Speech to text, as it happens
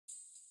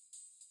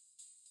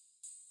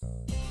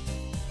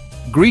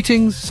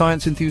Greetings,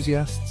 science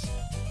enthusiasts!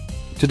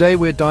 Today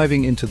we're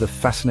diving into the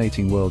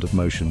fascinating world of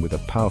motion with a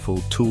powerful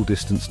tool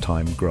distance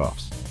time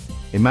graphs.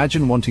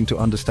 Imagine wanting to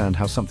understand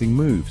how something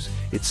moves,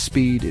 its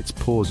speed, its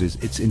pauses,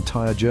 its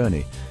entire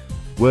journey.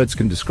 Words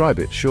can describe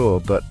it, sure,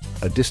 but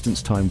a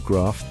distance time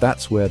graph,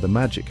 that's where the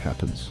magic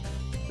happens.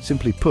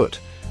 Simply put,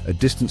 a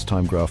distance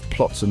time graph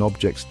plots an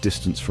object's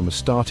distance from a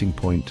starting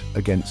point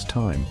against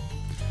time.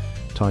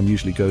 Time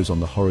usually goes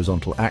on the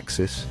horizontal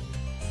axis,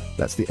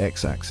 that's the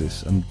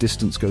x-axis, and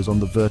distance goes on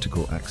the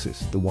vertical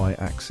axis, the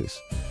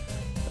y-axis.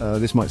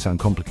 This might sound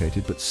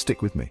complicated, but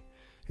stick with me.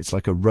 It's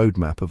like a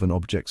roadmap of an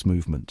object's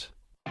movement.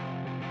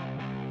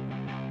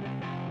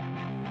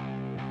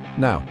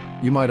 Now,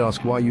 you might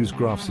ask, why use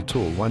graphs at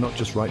all? Why not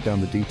just write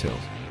down the details?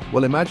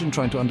 Well, imagine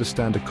trying to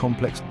understand a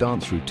complex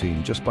dance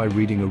routine just by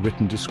reading a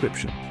written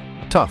description.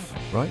 Tough,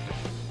 right?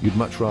 You'd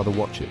much rather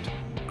watch it.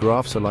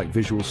 Graphs are like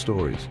visual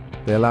stories.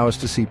 They allow us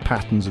to see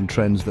patterns and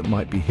trends that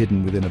might be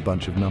hidden within a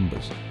bunch of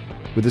numbers.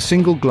 With a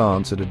single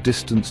glance at a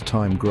distance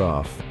time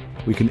graph,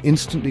 we can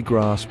instantly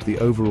grasp the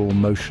overall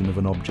motion of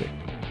an object,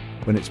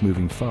 when it's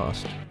moving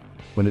fast,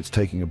 when it's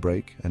taking a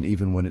break, and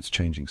even when it's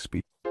changing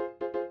speed.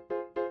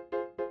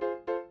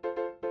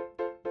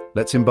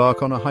 Let's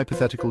embark on a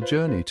hypothetical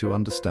journey to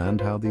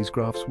understand how these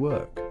graphs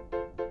work.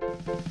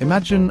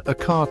 Imagine a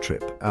car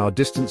trip. Our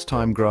distance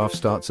time graph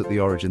starts at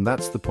the origin.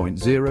 That's the point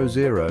 0,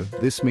 0.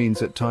 This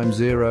means at time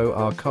 0,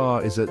 our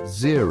car is at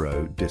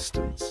 0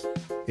 distance.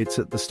 It's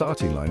at the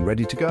starting line,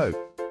 ready to go.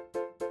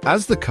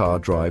 As the car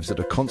drives at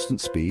a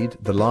constant speed,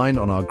 the line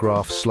on our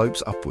graph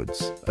slopes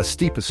upwards. A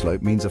steeper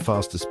slope means a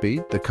faster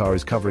speed. The car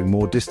is covering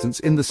more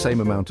distance in the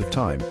same amount of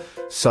time.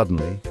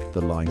 Suddenly,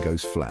 the line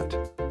goes flat.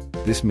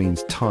 This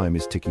means time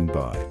is ticking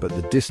by, but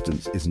the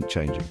distance isn't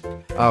changing.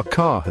 Our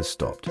car has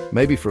stopped,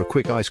 maybe for a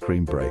quick ice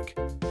cream break.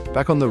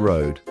 Back on the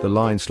road, the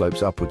line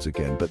slopes upwards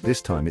again, but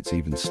this time it's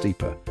even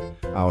steeper.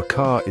 Our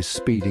car is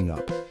speeding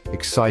up,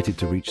 excited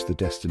to reach the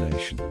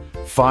destination.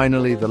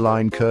 Finally, the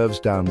line curves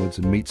downwards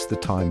and meets the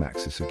time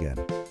axis again.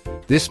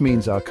 This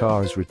means our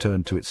car has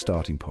returned to its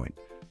starting point.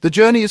 The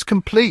journey is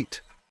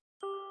complete!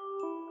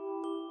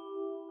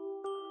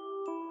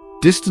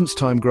 Distance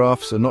time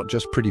graphs are not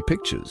just pretty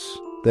pictures.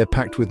 They're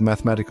packed with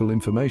mathematical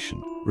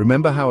information.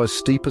 Remember how a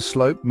steeper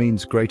slope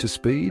means greater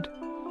speed?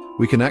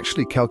 We can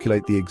actually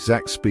calculate the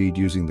exact speed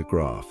using the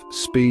graph.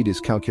 Speed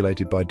is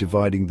calculated by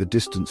dividing the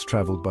distance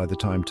traveled by the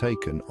time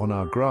taken. On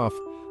our graph,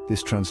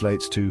 this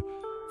translates to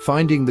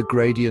finding the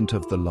gradient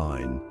of the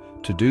line.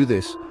 To do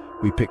this,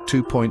 we pick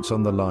 2 points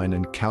on the line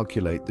and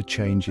calculate the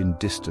change in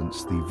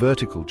distance, the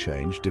vertical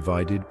change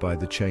divided by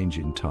the change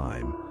in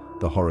time,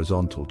 the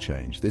horizontal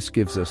change. This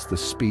gives us the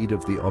speed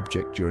of the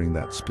object during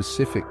that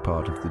specific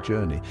part of the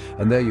journey.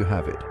 And there you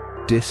have it.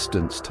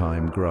 Distance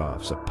time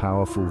graphs, a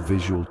powerful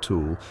visual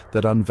tool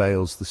that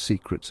unveils the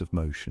secrets of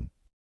motion.